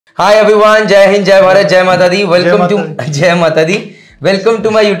Hi everyone, Jai Hind, Jai Bharat, Jai Mata Di. Welcome to Jai Mata Di. Welcome to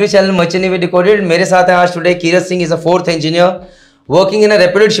my YouTube channel Merchant Navy Decoded. मेरे साथ है आज today Kirat Singh is a fourth engineer working in a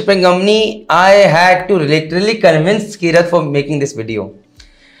reputed shipping company. I had to literally convince Kirat for making this video.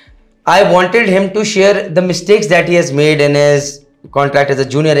 I wanted him to share the mistakes that he has made in his contract as a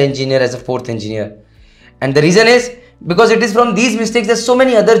junior engineer, as a fourth engineer. And the reason is because it is from these mistakes that so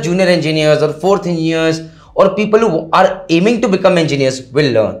many other junior engineers or fourth engineers or people who are aiming to become engineers will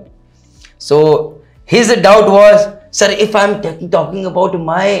learn. So his doubt was, sir, if I'm talking about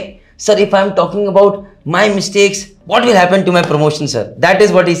my mistakes, what will happen to my promotion, sir? That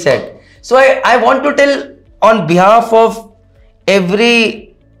is what he said. So I want to tell on behalf of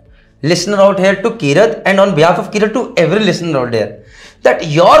every listener out here to Kirat, and on behalf of Kirat to every listener out there, that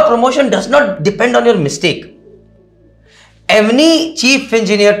your promotion does not depend on your mistake. Any chief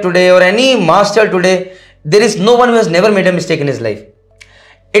engineer today or any master today, there is no one who has never made a mistake in his life.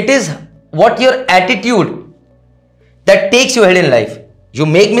 It is what your attitude that takes you ahead in life. You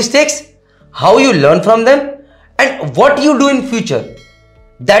make mistakes, how you learn from them, and what you do in future.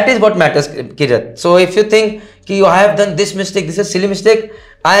 That is what matters, Kirat. So if you think you have done this mistake, this is a silly mistake,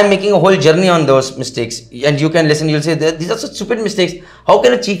 I am making a whole journey on those mistakes, and you can listen. You'll say these are such stupid mistakes. How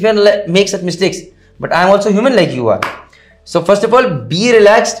can a chief engineer make such mistakes? But I am also human like you are. So first of all, be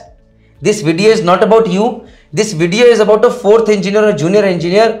relaxed. This video is not about you. This video is about a fourth engineer or junior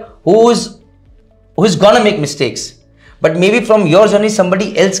engineer who's gonna make mistakes. But maybe from your journey,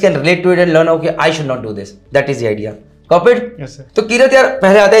 somebody else can relate to it and learn, okay, I should not do this. That is the idea. Copied? Yes, sir. तो किरत यार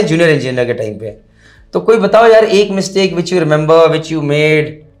पहले आते हैं junior engineer के time पे. तो कोई बताओ यार एक mistake which you remember, which you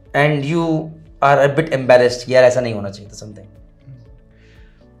made and you are a bit embarrassed. यार ऐसा नहीं होना चाहिए था something.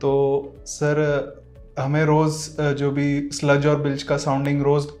 तो सर हमें रोज जो भी स्लज और बिल्च का साउंडिंग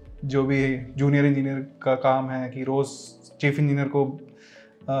रोज जो भी जूनियर इंजीनियर का काम है कि रोज चीफ इंजीनियर को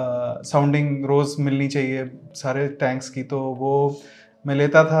साउंडिंग रोज मिलनी चाहिए सारे टैंक्स की, तो वो मैं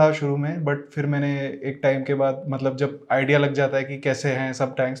लेता था शुरू में. बट फिर मैंने एक टाइम के बाद मतलब जब आइडिया लग जाता है कि कैसे हैं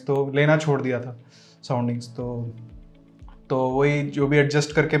सब टैंक्स, तो लेना छोड़ दिया था साउंडिंग्स. तो वही जो भी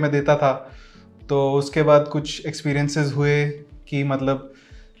एडजस्ट करके मैं देता था. तो उसके बाद कुछ एक्सपीरियंसेस हुए कि मतलब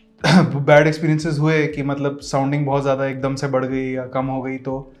बैड एक्सपीरियंसेस हुए कि मतलब साउंडिंग बहुत ज़्यादा एकदम से बढ़ गई या कम हो गई.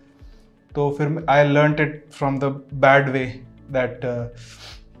 तो फिर I learn it from the bad way, that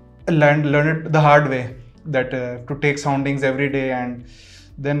learn it the hard way, that to take soundings every day. And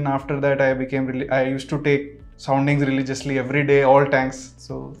then after that I used to take soundings religiously every day, all tanks.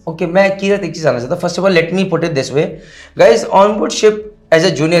 So okay, मैं किरत एक चीज जानना चाहता. First of all, let me put it this way, guys. On board ship as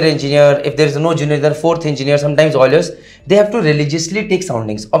a junior engineer, if there is no junior, then fourth engineer, sometimes oilers, they have to religiously take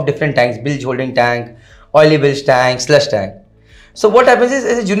soundings of different tanks: bilge holding tank, oily bilge tank, slush tank. So what happens is,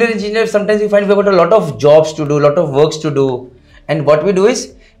 as a junior engineer, sometimes we find we've got a lot of jobs to do, a lot of works to do, and what we do is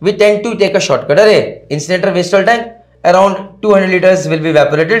we tend to take a shortcut. Incinerator waste oil tank, around 200 liters will be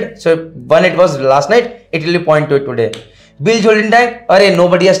evaporated. So when it was last night, it will be 0.2 today. Bilge holding tank,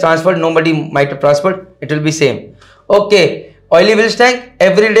 nobody has transferred, nobody might have transferred, it will be same. Okay, oily bilge tank,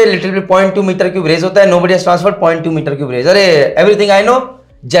 every day little bit 0.2 meter cube raise hota hai, nobody has transferred, 0.2 meter cube raise. Everything I know,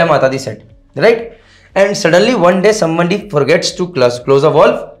 Jai Mata Di said, right? And suddenly one day somebody forgets to close a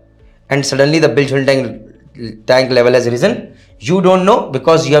valve, and suddenly the bilge holding tank level has risen. You don't know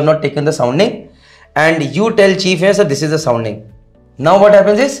because you have not taken the sounding, and you tell chief engineer, sir, this is the sounding. Now what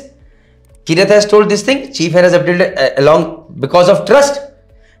happens is, Kirat has told this thing, chief engineer has updated along because of trust,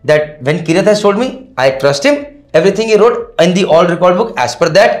 that when Kirat has told me, I trust him, everything he wrote in the all record book as per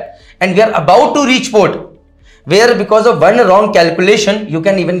that, and we are about to reach port where because of one wrong calculation you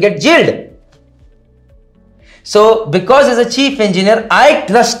can even get jailed. So because as a chief engineer I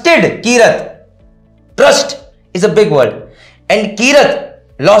trusted Kirat. Trust is a big word. And Kirat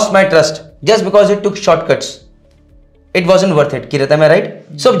lost my trust just because it took shortcuts. It wasn't worth it. Kirat, am I right?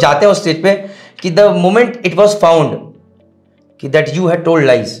 So जाते हैं उस stage पे कि the moment it was found कि that you had told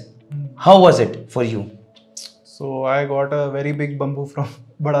lies, how was it for you? So I got a very big bamboo from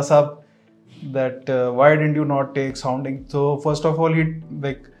Bada Saab that why didn't you not take sounding? So first of all,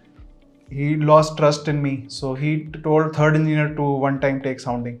 he lost trust in me. So he told third engineer to one time take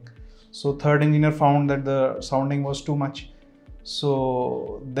sounding. So third engineer found that the sounding was too much.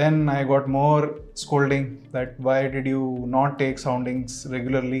 So then I got more scolding that why did you not take soundings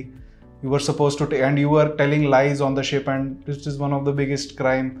regularly? You were supposed to take, and you were telling lies on the ship, and this is one of the biggest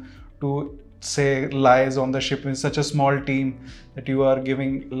crime, to say lies on the ship in such a small team, that you are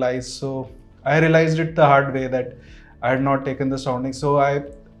giving lies. So I realized it the hard way that I had not taken the sounding. So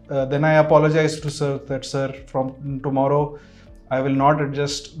then I apologized to sir that, sir, from tomorrow I will not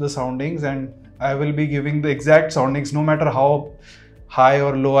adjust the soundings, and I will be giving the exact soundings no matter how high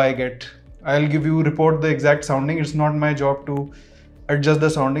or low I get. I'll report the exact sounding. It's not my job to adjust the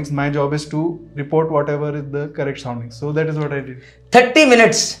soundings. My job is to report whatever is the correct sounding. So that is what I did. 30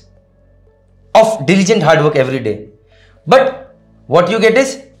 minutes of diligent hard work every day. But what you get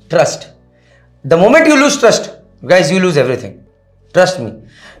is trust. The moment you lose trust, guys, you lose everything. Trust me.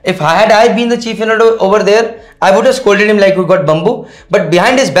 If I been the chief engineer over there, I would have scolded him like we got bamboo. But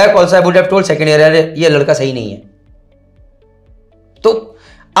behind his back also, I would have told second year, ये लड़का सही नहीं है. तो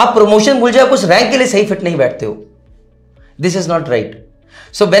आप promotion भूल जाओ, उस rank के लिए सही fit नहीं बैठते हो. This is not right.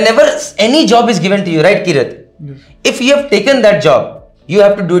 So whenever any job is given to you, right, Kirat? Yes. If you have taken that job, you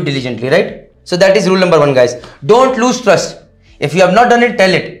have to do it diligently, right? So that is rule number 1, guys. Don't lose trust. If you have not done it,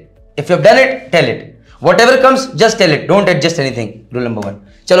 tell it. If you have done it, tell it. Whatever comes, just tell it. Don't adjust anything. Rule number 1.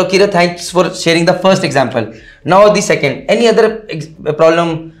 Chalo, Kirat, thanks for sharing the first example. Now the second. Any other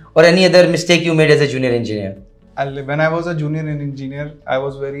problem or any other mistake you made as a junior engineer? When I was a junior engineer, I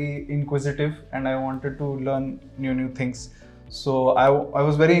was very inquisitive and I wanted to learn new things. So I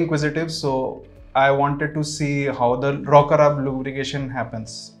was very inquisitive. So I wanted to see how the rocker-up lubrication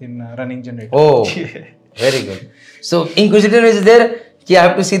happens in a running generator. Oh, very good. So inquisitive is there. I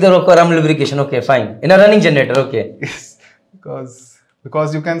have to see the rocker-arm lubrication. Okay, fine. In a running generator, okay. Yes,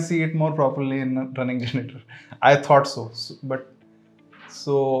 because you can see it more properly in a running generator. I thought so.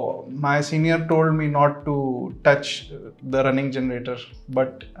 So my senior told me not to touch the running generator,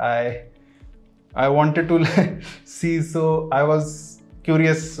 but I wanted to see. So I was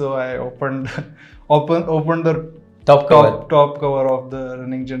curious. So I opened the top cover of the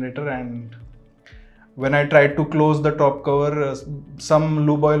running generator, and when I tried to close the top cover, some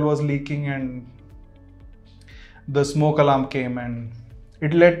lube oil was leaking and the smoke alarm came, and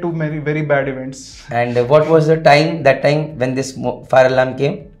it led to many very bad events. And what was the time, that time when this fire alarm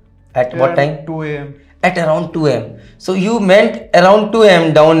came? At what time? 2 a.m. At around 2 a.m. So you meant around 2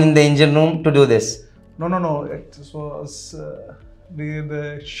 a.m. down in the engine room to do this? No. It was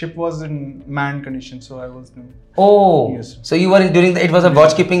the ship was in manned condition, so I was doing. Oh, yes. So you were during it was a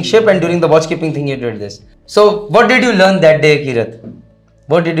watch keeping ship, and during the watch keeping thing you did this. So what did you learn that day, Kirat?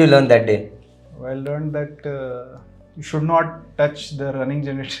 What did you learn that day? I learned that you should not touch the running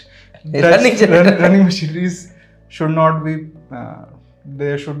generator. Running machineries should not be.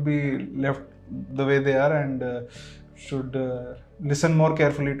 They should be left the way they are, and should listen more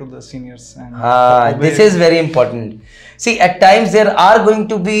carefully to the seniors. And this is very important. See, at times there are going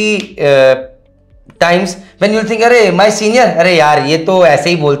to be times when you'll think, अरे my senior, अरे यार ये तो ऐसे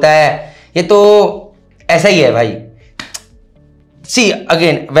ही बोलता है, ये तो ऐसा ही है भाई. See,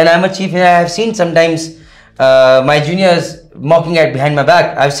 again, when I'm a chief, I have seen sometimes my juniors mocking at behind my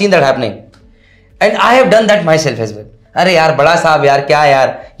back. I've seen that happening, and I have done that myself as well. अरे यार बड़ा साहब यार क्या यार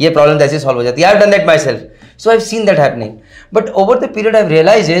ये प्रॉब्लम ऐसे सॉल्व हो जाती है. I have done that myself. So I've seen that happening. But over the period I've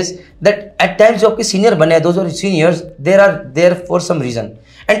realized is that at times जो आपके senior बने हैं, those are seniors, they are there for some reason.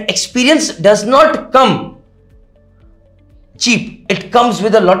 And experience does not come cheap. It comes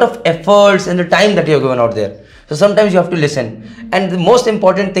with a lot of efforts and the time that you have given out there. So sometimes you have to listen. And the most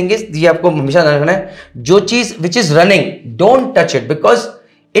important thing is ये आपको हमेशा ध्यान रखना है, जो चीज which is running, don't touch it because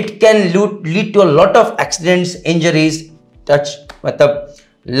it can lead to a lot of accidents, injuries. मतलब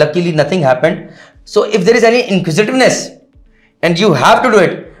luckily nothing happened. So if there is any inquisitiveness and you have to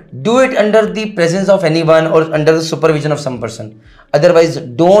do it under the presence of anyone or under the supervision of some person. Otherwise,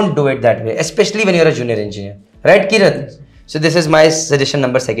 don't do it that way, especially when you are a junior engineer. Right, Kirat? So this is my suggestion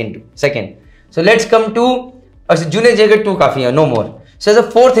number second. So let's come to junior engineer 2 काफी है, no more. So as a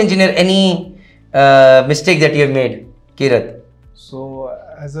 4th engineer, any mistake that you have made, Kirat? So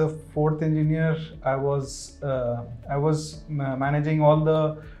as a 4th engineer, I was managing all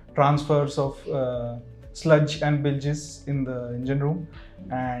the transfers of sludge and bilges in the engine room,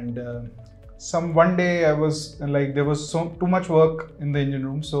 and one day I was like, there was too much work in the engine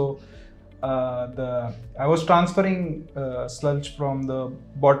room, so I was transferring sludge from the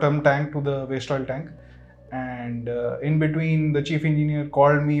bottom tank to the waste oil tank, and in between the chief engineer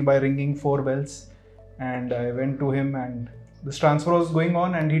called me by ringing 4 bells, and I went to him, and this transfer was going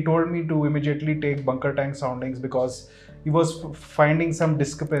on, and he told me to immediately take bunker tank soundings because he was finding some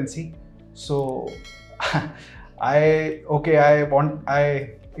discrepancy. So in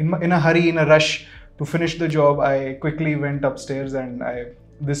a hurry, in a rush to finish the job, I quickly went upstairs, and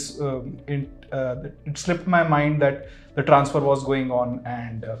it slipped my mind that the transfer was going on,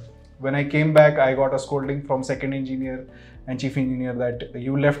 and when I came back, I got a scolding from second engineer and chief engineer that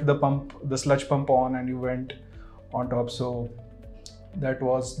you left the sludge pump on and you went on top. So that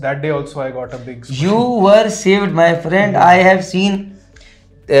day also I got a big scolding. You were saved, my friend. I have seen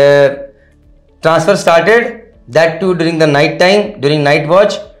transfer started, That too during the night time, during night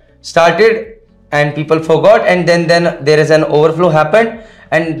watch started, and people forgot, and then there is an overflow happened,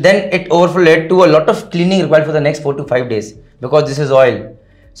 and then it overflow led to a lot of cleaning required for the next 4 to 5 days, because this is oil.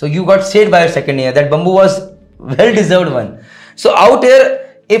 So you got saved by your second year. That bamboo was well deserved one. So out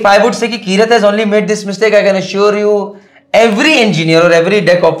here, if I would say that Kirat has only made this mistake, I can assure you every engineer or every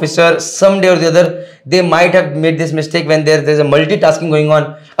deck officer someday or the other, they might have made this mistake when there's a multitasking going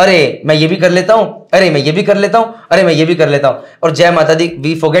on. अरे मैं ये भी कर लेता हूँ, अरे मैं ये भी कर लेता हूँ, अरे मैं ये भी कर लेता हूँ, और जय माता दी,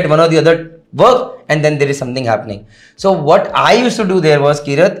 we forget one or the other work, and then there is something happening. So what I used to do there was,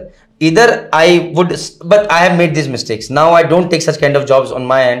 Kirat, either I would, but I have made these mistakes. Now I don't take such kind of jobs on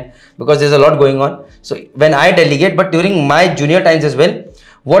my end because there's a lot going on. So when I delegate, but during my junior times as well,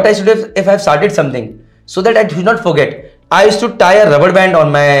 what I used to do if I've started something, so that I should not forget, I used to tie a rubber band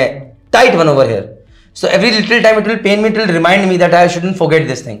on my tight one over here. So every little time it will pain me, it will remind me that I shouldn't forget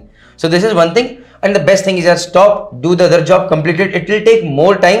this thing. So this is one thing. And the best thing is that stop, do the other job, complete it. It will take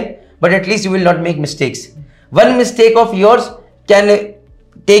more time, but at least you will not make mistakes. One mistake of yours can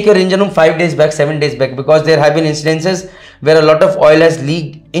take your engine 5 days back, 7 days back, because there have been incidences where a lot of oil has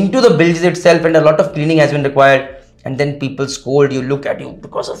leaked into the bilges itself and a lot of cleaning has been required, and then people scold you, look at you,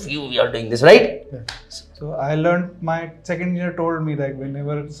 because of you we are doing this, right? Yeah. So I learned, my second engineer told me that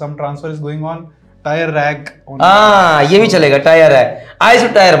whenever some transfer is going on, tie a rag on. ये भी चलेगा, tie a rag. I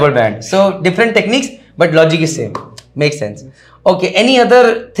should tie a rubber band. So different techniques, but logic is same. Makes sense. Okay, any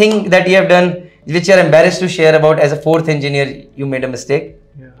other thing that you have done which you are embarrassed to share about as a fourth engineer, you made a mistake?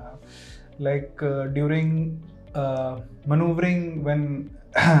 Yeah, like during maneuvering, when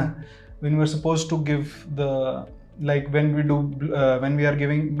when we're supposed to give the, like when we do when we are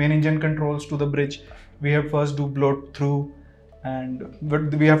giving main engine controls to the bridge, we have first do blow through,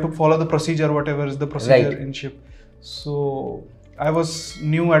 but we have to follow the procedure, whatever is the procedure in ship. So I was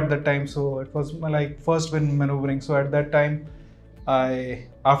new at that time, so it was my like first when maneuvering. So at that time,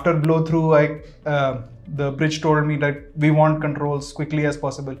 after blow through, the bridge told me that we want controls quickly as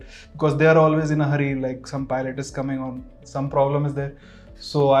possible, because they are always in a hurry, like some pilot is coming on, some problem is there.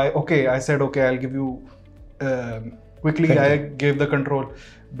 So I said okay, I'll give you quickly. I gave the control,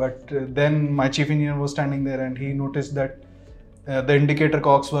 but then my chief engineer was standing there and he noticed that the indicator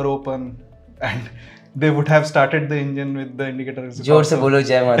cocks were open, and they would have started the engine with the indicator. जोर से बोलो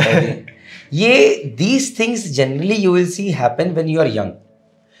जय माता दी. These things generally you will see happen when you are young,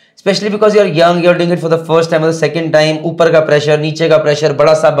 especially because you are young, you are doing it for the first time or the second time. ऊपर का pressure, नीचे का pressure,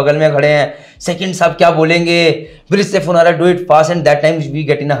 बड़ा साहब बगल में खड़े हैं, second साहब क्या बोलेंगे, bridge से phone आ रहा है, do it fast, and that time we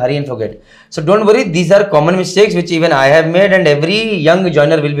get in a hurry and forget. So don't worry, these are common mistakes which even I have made and every young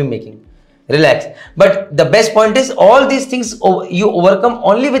joiner will be making. Relax. But the best point is all these things you overcome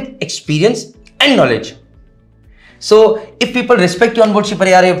only with experience and knowledge. So if people respect you on board ship,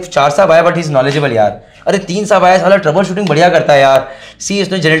 अरे यार ये 4 साहब आया but he is knowledgeable यार, अरे 3 साहब आया साला ट्रबल शूटिंग बढ़िया करता है यार, सी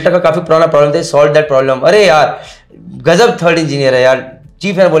इसने जनरेटर का काफी पुराना प्रॉब्लम था, सॉल्व दैट प्रॉब्लम, अरे यार गजब थर्ड इंजीनियर है यार,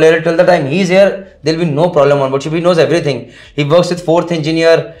 चीफ है बोले till the time he is here there will be no problem on board ship, he knows everything, he works with fourth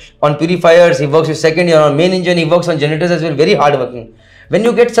engineer on purifiers, he works with second year on main engine, he works on generators as well, very hard working. When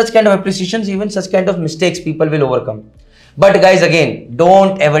you get such kind of appreciations, even such kind of mistakes, people will overcome. But guys, again,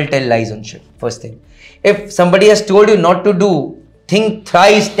 don't ever tell lies on ship. First thing, if somebody has told you not to do, think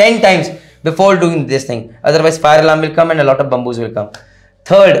thrice, 10 times before doing this thing. Otherwise, fire alarm will come and a lot of bamboos will come.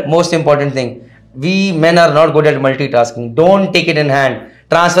 Third, most important thing, we men are not good at multitasking. Don't take it in hand.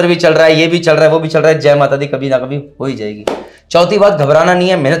 Transfer भी चल रहा है, ये भी चल रहा है, वो भी चल रहा है, जय माता दी, कभी ना कभी हो ही जाएगी. चौथी बात, घबराना नहीं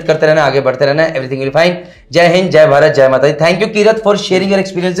है, मेहनत करते रहना, आगे बढ़ते रहना है, एवरीथिंग विल फाइन. जय हिंद, जय भारत, जय माता दी. Thank you Kirat for sharing your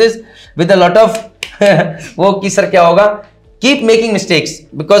experiences with a lot of वो कि सर क्या होगा, keep making mistakes,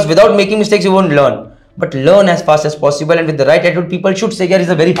 because without making mistakes you won't learn, but learn as fast as possible and with the right attitude. People should say यार is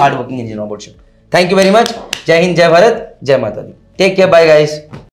a very hard working engineer on board ship. Thank you very much. जय हिंद, जय भारत, जय माता दी. Take care, bye guys.